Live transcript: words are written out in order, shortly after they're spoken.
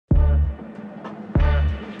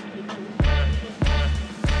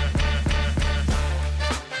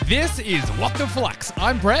This is What the Flux.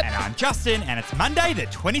 I'm Brett. And I'm Justin, and it's Monday, the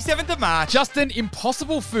 27th of March. Justin,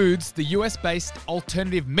 Impossible Foods, the US-based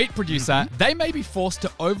alternative meat producer, they may be forced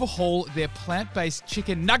to overhaul their plant-based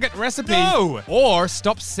chicken nugget recipe or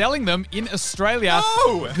stop selling them in Australia.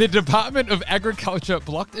 No! The Department of Agriculture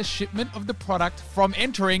blocked a shipment of the product from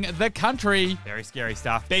entering the country. Very scary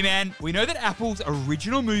stuff. B-Man, we know that Apple's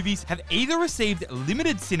original movies have either received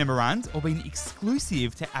limited cinema runs or been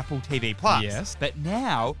exclusive to Apple TV+. Yes. But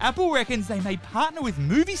now, Apple reckons they may partner with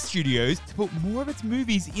movie studios to put more of its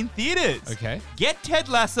movies in theaters. Okay. Get Ted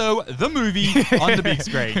Lasso, the movie, on the big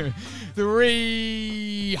screen.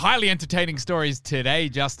 3 highly entertaining stories today,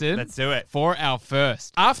 Justin. Let's do it. For our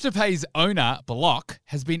first, Afterpay's owner, Block,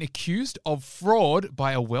 has been accused of fraud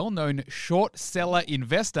by a well-known short seller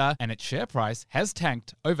investor, and its share price has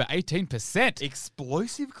tanked over 18%.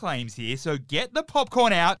 Explosive claims here, so get the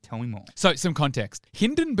popcorn out. Tell me more. So, some context.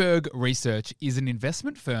 Hindenburg Research is an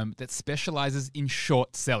investment firm that specializes in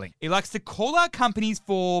short selling. It likes to call out companies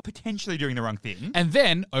for potentially doing the wrong thing. And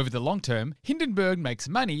then, over the long term, Hindenburg makes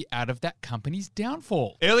money out of that company's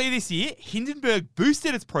downfall. Earlier this year, Hindenburg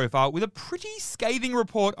boosted its profile with a pretty scathing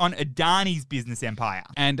report on Adani's business empire.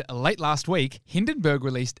 And late last week, Hindenburg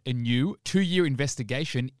released a new 2-year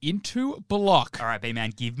investigation into Block. All right,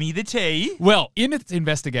 B-Man, give me the tea. Well, in its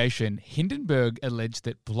investigation, Hindenburg alleged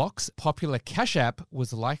that Block's popular Cash App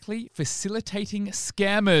was likely facilitating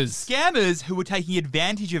scammers. Scammers who were taking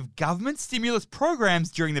advantage of government stimulus programs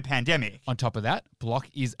during the pandemic. On top of that, Block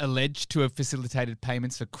is alleged to have facilitated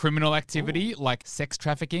payments for criminal activity like sex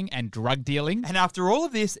trafficking and drug dealing. And after all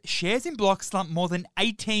of this, shares in Block slumped more than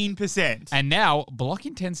 18%. And now, Block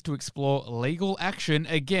intends to explore legal action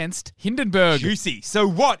against Hindenburg. Juicy. So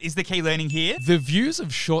what is the key learning here? The views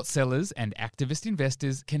of short sellers and activist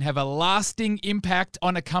investors can have a lasting impact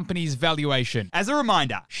on a company's valuation. As a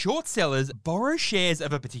reminder, short sellers borrow shares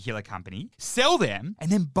of a particular company, sell them,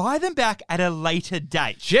 and then buy them back at a later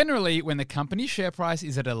date. Generally, when the company's share price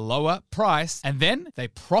is at a lower price, and then they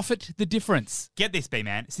profit the difference. Get this,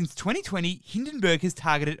 B-Man. Since 2020, Hindenburg has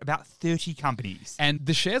targeted about 30 companies. And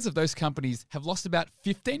the shares of those companies have lost about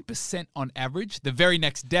 15% on average the very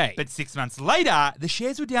next day. But 6 months later, the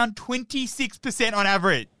shares were down 26% on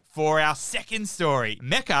average. For our second story,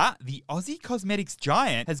 Mecca, the Aussie cosmetics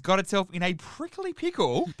giant, has got itself in a prickly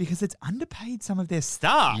pickle because it's underpaid some of their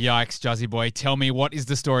staff. Yikes, Juzzy boy. Tell me, what is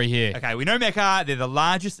the story here? Okay, we know Mecca. They're the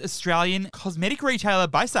largest Australian cosmetic retailer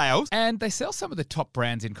by sales. And they sell some of the top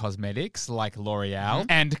brands in cosmetics like L'Oreal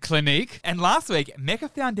and Clinique. And last week, Mecca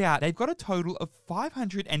found out they've got a total of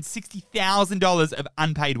 $560,000 of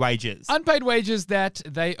unpaid wages. Unpaid wages that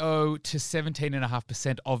they owe to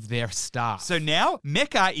 17.5% of their staff. So now,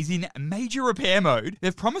 Mecca is in major repair mode.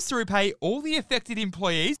 They've promised to repay all the affected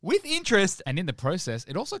employees with interest. And in the process,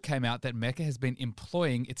 it also came out that Mecca has been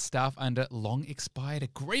employing its staff under long expired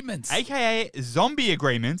agreements. AKA zombie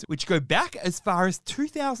agreements, which go back as far as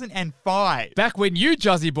 2005. Back when you,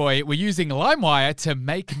 Juzzy boy, were using LimeWire to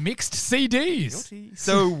make mixed CDs. Guilty.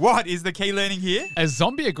 So what is the key learning here? A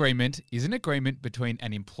zombie agreement is an agreement between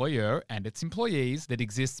an employer and its employees that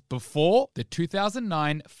exists before the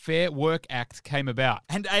 2009 Fair Work Act came about.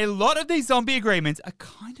 And a lot of these zombie agreements are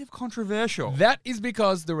kind of controversial. That is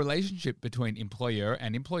because the relationship between employer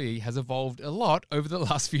and employee has evolved a lot over the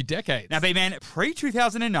last few decades. Now, B-Man,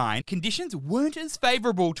 pre-2009, conditions weren't as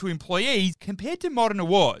favourable to employees compared to modern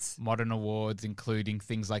awards. Modern awards including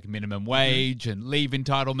things like minimum wage and leave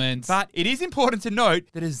entitlements. But it is important to note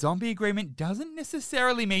that a zombie agreement doesn't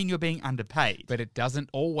necessarily mean you're being underpaid. But it doesn't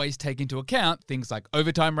always take into account things like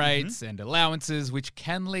overtime rates and allowances, which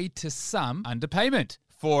can lead to some underpayment.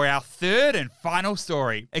 For our third and final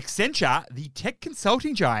story, Accenture, the tech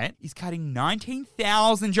consulting giant, is cutting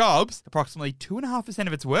 19,000 jobs, approximately 2.5%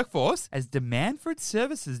 of its workforce, as demand for its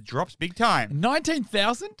services drops big time.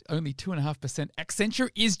 19,000? Only 2.5%. Accenture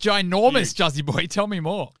is ginormous, Juzzy boy. Tell me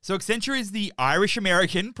more. So Accenture is the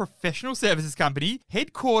Irish-American professional services company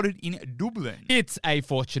headquartered in Dublin. It's a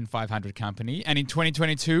Fortune 500 company, and in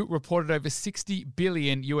 2022 reported over $60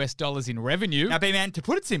 billion in revenue. Now, B-Man, to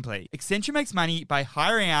put it simply, Accenture makes money by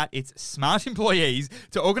hiring out its smart employees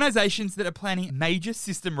to organizations that are planning major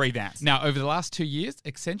system revamps. Now, over the last 2 years,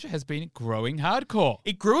 Accenture has been growing hardcore.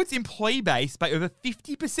 It grew its employee base by over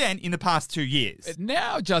 50% in the past 2 years. But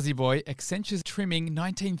now, Juzzy boy, Accenture's trimming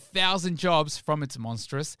 19,000 jobs from its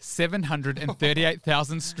monstrous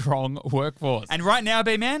 738,000 strong workforce. And right now,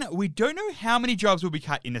 B-Man, we don't know how many jobs will be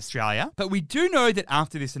cut in Australia, but we do know that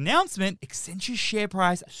after this announcement, Accenture's share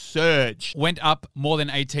price surged. Went up more than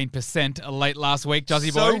 18% late last week, Juzzy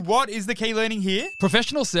Aussie So boy. what is the key learning here?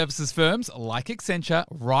 Professional services firms like Accenture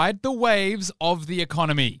ride the waves of the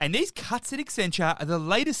economy. And these cuts at Accenture are the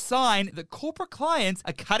latest sign that corporate clients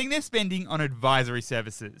are cutting their spending on advisory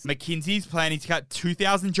services. McKinsey's planning to cut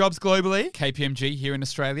 2,000 jobs globally. KPMG here in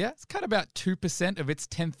Australia has cut about 2% of its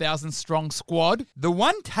 10,000 strong squad. The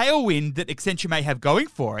one tailwind that Accenture may have going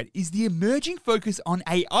for it is the emerging focus on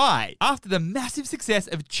AI after the massive success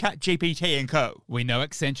of ChatGPT and co. We know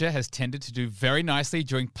Accenture has tended to do very nicely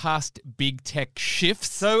during past big tech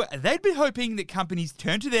shifts. So they'd be hoping that companies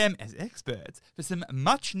turn to them as experts for some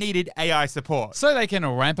much needed AI support. So they can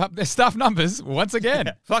ramp up their staff numbers once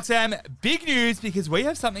again. Flux fam, big news because we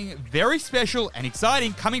have something very special and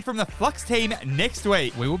exciting coming from the Flux team next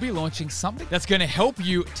week. We will be launching something that's going to help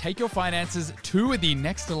you take your finances to the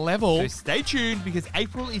next level. So stay tuned because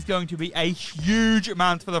April is going to be a huge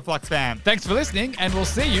month for the Flux fam. Thanks for listening, and we'll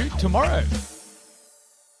see you tomorrow.